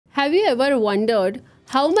Have you ever wondered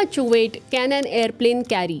how much weight can an airplane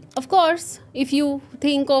carry? Of course, if you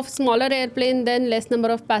think of smaller airplane, then less number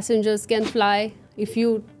of passengers can fly. If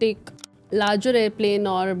you take larger airplane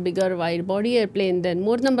or bigger wide body airplane, then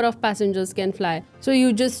more number of passengers can fly. So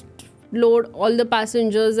you just load all the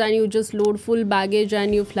passengers and you just load full baggage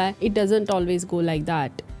and you fly. It doesn't always go like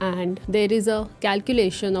that. And there is a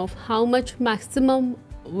calculation of how much maximum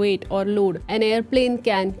weight or load an airplane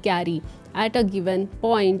can carry at a given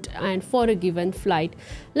point and for a given flight.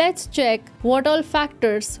 Let's check what all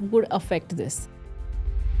factors would affect this.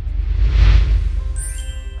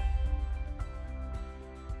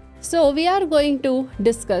 So we are going to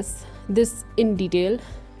discuss this in detail.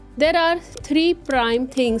 There are three prime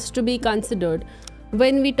things to be considered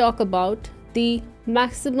when we talk about the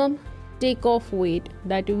maximum takeoff weight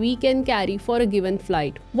that we can carry for a given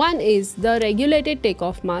flight. One is the regulated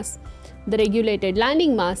takeoff mass, the regulated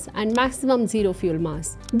landing mass, and maximum zero fuel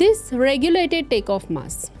mass. This regulated takeoff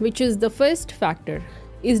mass, which is the first factor,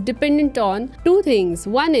 is dependent on two things.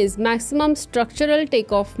 One is maximum structural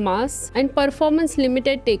takeoff mass and performance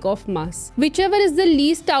limited takeoff mass. Whichever is the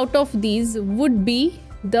least out of these would be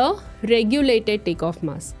the regulated takeoff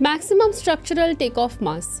mass. Maximum structural takeoff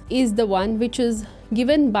mass is the one which is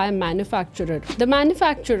given by manufacturer. The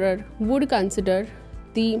manufacturer would consider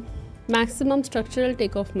the maximum structural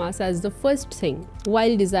takeoff mass as the first thing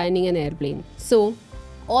while designing an airplane. So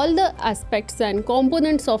all the aspects and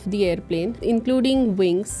components of the airplane, including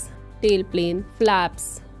wings, tailplane,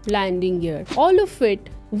 flaps, landing gear, all of it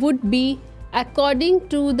would be according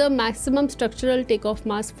to the maximum structural takeoff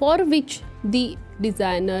mass for which the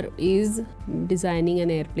designer is designing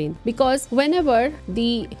an airplane. Because whenever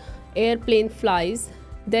the airplane flies,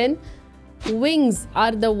 then wings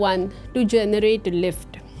are the one to generate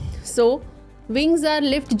lift. So wings are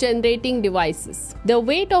lift generating devices. The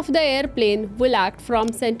weight of the airplane will act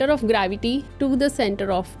from center of gravity to the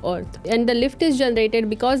center of earth, and the lift is generated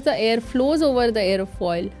because the air flows over the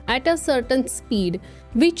airfoil at a certain speed,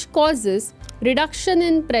 which causes reduction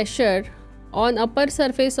in pressure on upper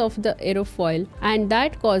surface of the aerofoil, and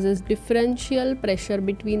that causes differential pressure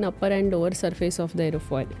between upper and lower surface of the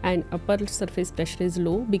aerofoil, and upper surface pressure is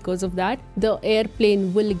low. Because of that, the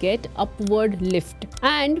airplane will get upward lift,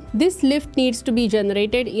 and this lift needs to be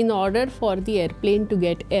generated in order for the airplane to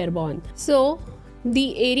get airborne. So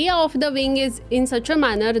the area of the wing is in such a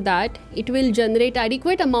manner that it will generate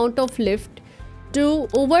adequate amount of lift to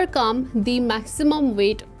overcome the maximum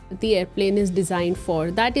weight the airplane is designed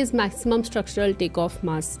for. That is maximum structural takeoff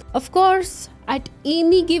mass. Of course, at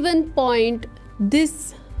any given point,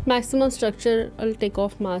 this maximum structural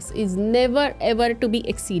takeoff mass is never ever to be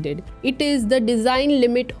exceeded. It is the design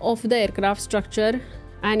limit of the aircraft structure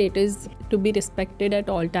and it is to be respected at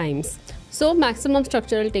all times. So maximum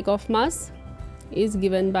structural takeoff mass is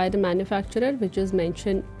given by the manufacturer, which is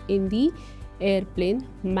mentioned in the airplane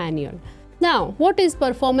manual. Now, what is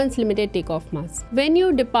performance limited takeoff mass? When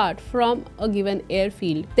you depart from a given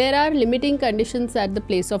airfield, there are limiting conditions at the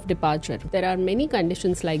place of departure. There are many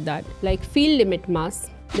conditions like that, like field limit mass,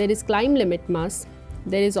 there is climb limit mass,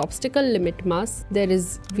 there is obstacle limit mass, there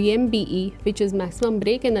is VMBE, which is maximum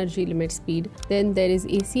brake energy limit speed, then there is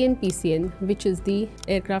ACN PCN, which is the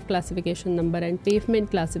aircraft classification number and pavement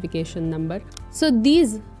classification number. So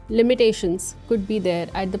these limitations could be there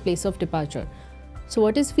at the place of departure. So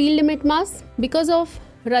what is field limit mass? Because of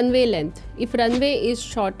runway length. If runway is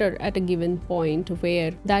shorter at a given point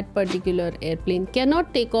where that particular airplane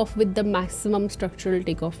cannot take off with the maximum structural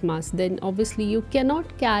takeoff mass, then obviously you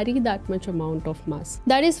cannot carry that much amount of mass.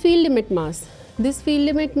 That is field limit mass. This field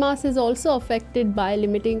limit mass is also affected by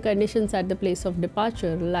limiting conditions at the place of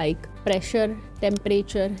departure like pressure,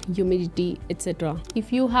 temperature, humidity, etc.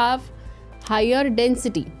 If you have higher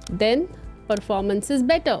density, then performance is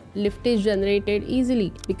better. Lift is generated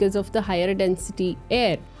easily because of the higher density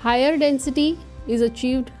air. Higher density is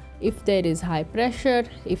achieved if there is high pressure,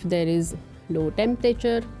 if there is low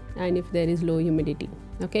temperature, and if there is low humidity.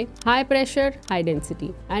 Okay, high pressure, high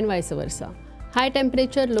density, and vice versa. High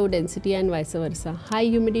temperature, low density, and vice versa. High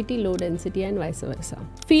humidity, low density, and vice versa.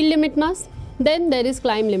 Field limit mass. Then there is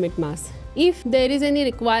climb limit mass. If there is any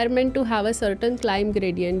requirement to have a certain climb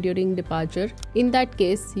gradient during departure, in that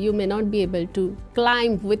case you may not be able to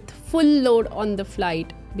climb with full load on the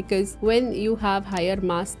flight, because when you have higher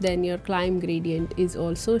mass, then your climb gradient is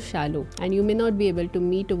also shallow and you may not be able to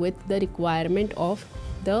meet with the requirement of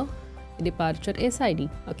the departure SID.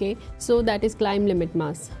 Okay, so that is climb limit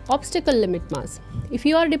mass. Obstacle limit mass. If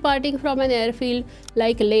you are departing from an airfield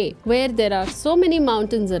like Leh, where there are so many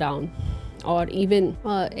mountains around, or even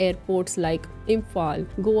airports like Imphal,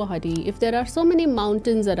 Guwahati, if there are so many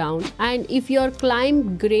mountains around and if your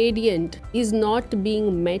climb gradient is not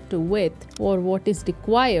being met with or what is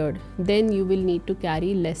required, then you will need to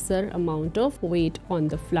carry lesser amount of weight on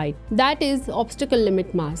the flight. That is obstacle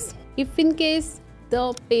limit mass. If in case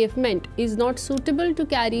the pavement is not suitable to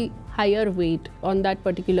carry higher weight on that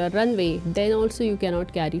particular runway, then also you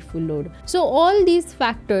cannot carry full load. So all these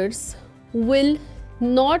factors will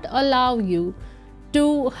not allow you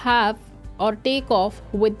to have or take off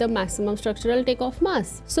with the maximum structural takeoff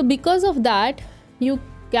mass. So because of that, you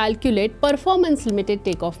calculate performance limited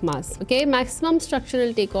takeoff mass. Okay, maximum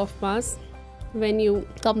structural takeoff mass, when you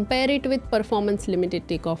compare it with performance limited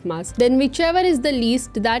takeoff mass, then whichever is the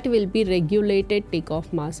least, that will be regulated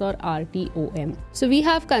takeoff mass or RTOM. So we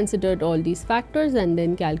have considered all these factors and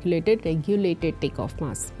then calculated regulated takeoff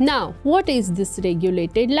mass. Now, what is this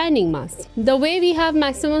regulated landing mass? The way we have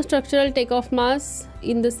maximum structural takeoff mass,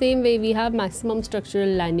 in the same way we have maximum structural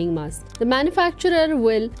landing mass. The manufacturer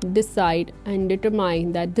will decide and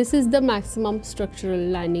determine that this is the maximum structural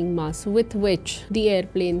landing mass with which the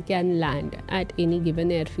airplane can land at any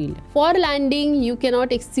given airfield. For landing, you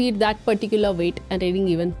cannot exceed that particular weight at any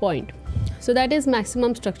given point. So that is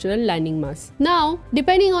maximum structural landing mass. Now,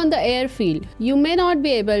 depending on the airfield, you may not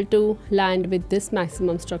be able to land with this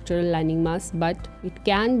maximum structural landing mass, but it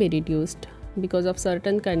can be reduced because of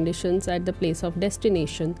certain conditions at the place of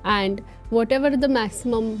destination, and whatever the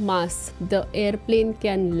maximum mass the airplane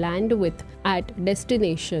can land with at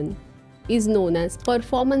destination is known as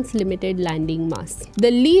performance limited landing mass.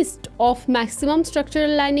 The least of maximum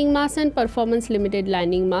structural landing mass and performance limited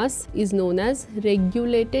landing mass is known as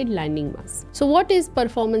regulated landing mass. So what is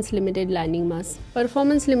performance limited landing mass?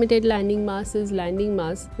 Performance limited landing mass is landing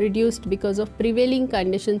mass reduced because of prevailing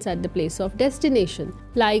conditions at the place of destination,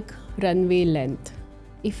 like runway length.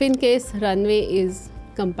 If in case runway is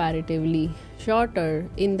comparatively shorter,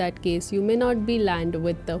 in that case you may not be land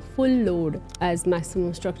with the full load as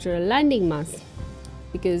maximum structural landing mass,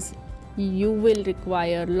 because you will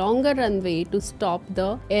require longer runway to stop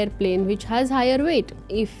the airplane which has higher weight.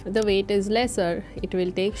 If the weight is lesser, it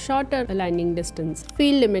will take shorter landing distance.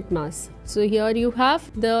 Field limit mass. So here you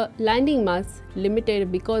have the landing mass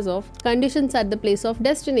limited because of conditions at the place of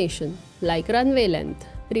destination, like runway length,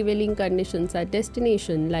 prevailing conditions at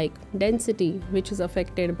destination like density, which is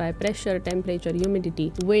affected by pressure, temperature,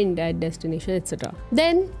 humidity, wind at destination, etc.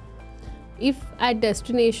 Then if at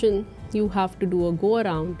destination you have to do a go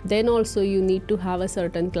around, then also you need to have a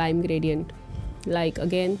certain climb gradient, like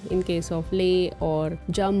again in case of Leh or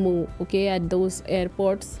Jammu. Okay, at those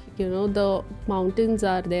airports, you know, the mountains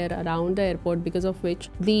are there around the airport, because of which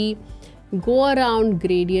the go around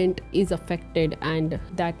gradient is affected and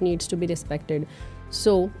that needs to be respected.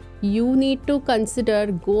 So you need to consider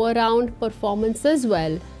go around performance as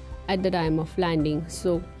well at the time of landing.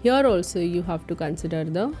 So here also you have to consider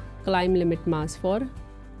the climb limit mass for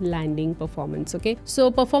landing performance. Okay, so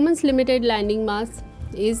performance limited landing mass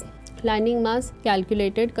is landing mass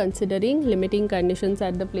calculated considering limiting conditions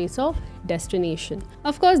at the place of destination.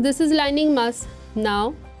 Of course, this is landing mass.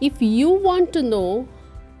 Now, if you want to know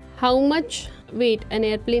how much weight an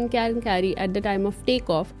airplane can carry at the time of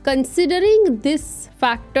takeoff, considering this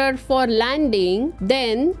factor for landing,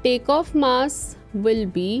 then takeoff mass will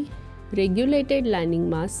be regulated landing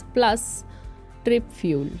mass plus trip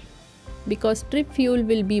fuel, because trip fuel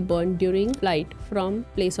will be burned during flight from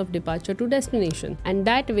place of departure to destination, and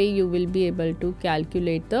that way you will be able to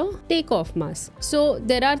calculate the takeoff mass. So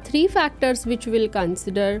there are three factors which we'll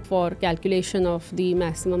consider for calculation of the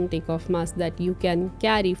maximum takeoff mass that you can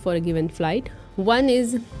carry for a given flight. One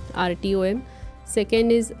is RTOM,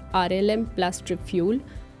 second is RLM plus trip fuel,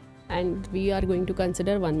 and we are going to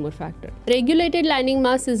consider one more factor. Regulated landing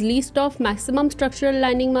mass is least of maximum structural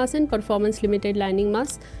landing mass and performance limited landing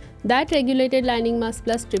mass. That regulated landing mass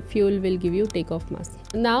plus trip fuel will give you takeoff mass.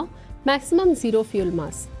 Now, maximum zero fuel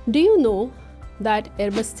mass. Do you know that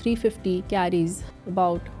Airbus 350 carries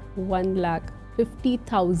about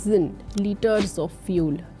 1,50,000 liters of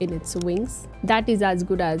fuel in its wings? That is as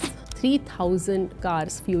good as 3,000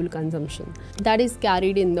 cars fuel consumption. That is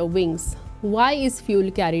carried in the wings. Why is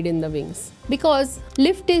fuel carried in the wings? Because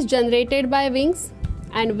lift is generated by wings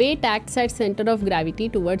and weight acts at center of gravity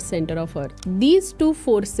towards center of earth. These two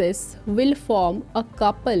forces will form a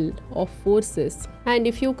couple of forces, and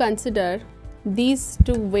if you consider these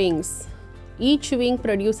two wings, each wing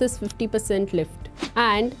produces 50% lift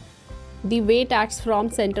and the weight acts from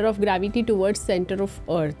center of gravity towards center of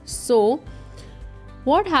earth. So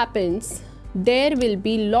what happens? There will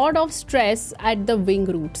be lot of stress at the wing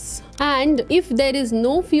roots, and if there is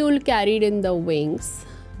no fuel carried in the wings,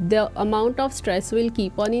 the amount of stress will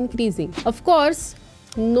keep on increasing. Of course,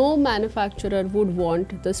 no manufacturer would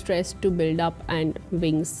want the stress to build up and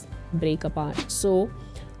wings break apart. So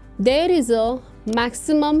there is a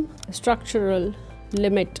maximum structural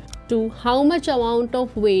limit to how much amount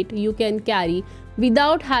of weight you can carry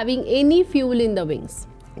without having any fuel in the wings.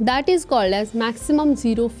 That is called as maximum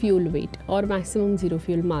zero fuel weight or maximum zero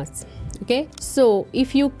fuel mass. Okay, so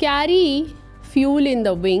if you carry fuel in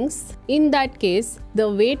the wings, in that case the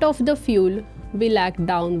weight of the fuel will act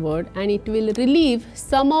downward and it will relieve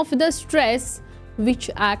some of the stress which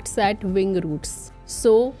acts at wing roots.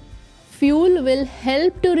 So fuel will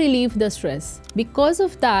help to relieve the stress. Because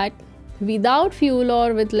of that, without fuel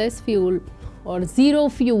or with less fuel or zero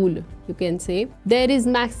fuel, you can say, there is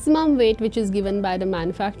maximum weight which is given by the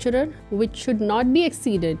manufacturer, which should not be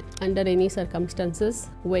exceeded under any circumstances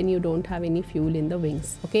when you don't have any fuel in the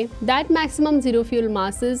wings. Okay, that maximum zero fuel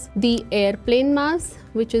mass is the airplane mass,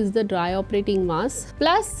 which is the dry operating mass,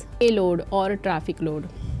 plus payload or traffic load.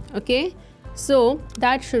 Okay, so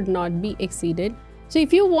that should not be exceeded. So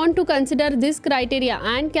if you want to consider this criteria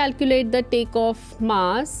and calculate the takeoff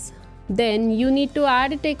mass, then you need to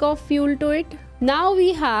add takeoff fuel to it. Now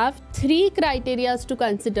we have three criteria to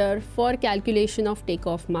consider for calculation of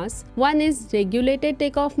takeoff mass. One is regulated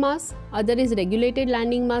takeoff mass, other is regulated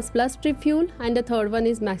landing mass plus trip fuel, and the third one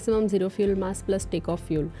is maximum zero fuel mass plus takeoff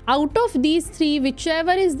fuel. Out of these three,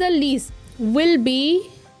 whichever is the least will be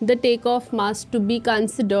the takeoff mass to be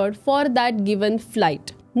considered for that given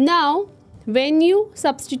flight. Now, when you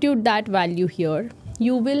substitute that value here,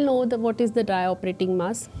 you will know what is the dry operating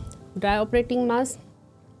mass. Dry operating mass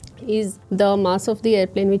is the mass of the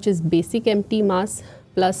airplane, which is basic empty mass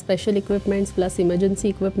plus special equipments plus emergency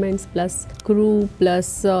equipments plus crew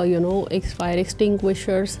plus fire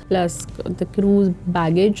extinguishers plus the crew's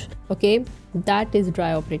baggage. Okay, that is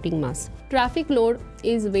dry operating mass. Traffic load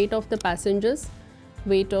is weight of the passengers,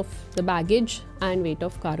 weight of the baggage and weight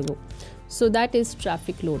of cargo. So that is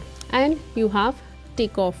traffic load. And you have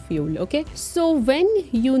takeoff fuel. Okay, so when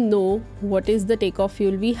you know what is the takeoff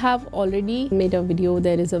fuel, we have already made a video.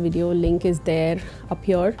 There is a video, link is there up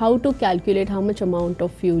here, how to calculate how much amount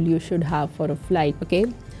of fuel you should have for a flight. Okay,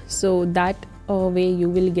 so that way you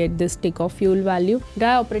will get this takeoff fuel value.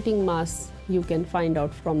 Dry operating mass you can find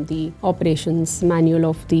out from the operations manual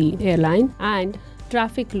of the airline, and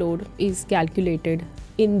traffic load is calculated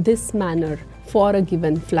in this manner for a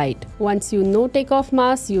given flight. Once you know takeoff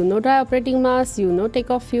mass, you know dry operating mass, you know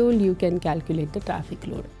takeoff fuel, you can calculate the traffic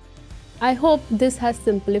load. I hope this has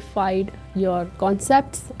simplified your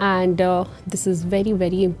concepts, and this is very,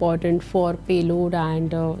 very important for payload,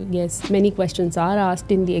 and yes, many questions are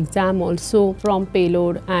asked in the exam also from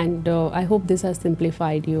payload, and I hope this has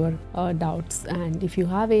simplified your doubts, and if you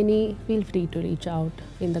have any, feel free to reach out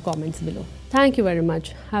in the comments below. Thank you very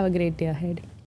much. Have a great day ahead.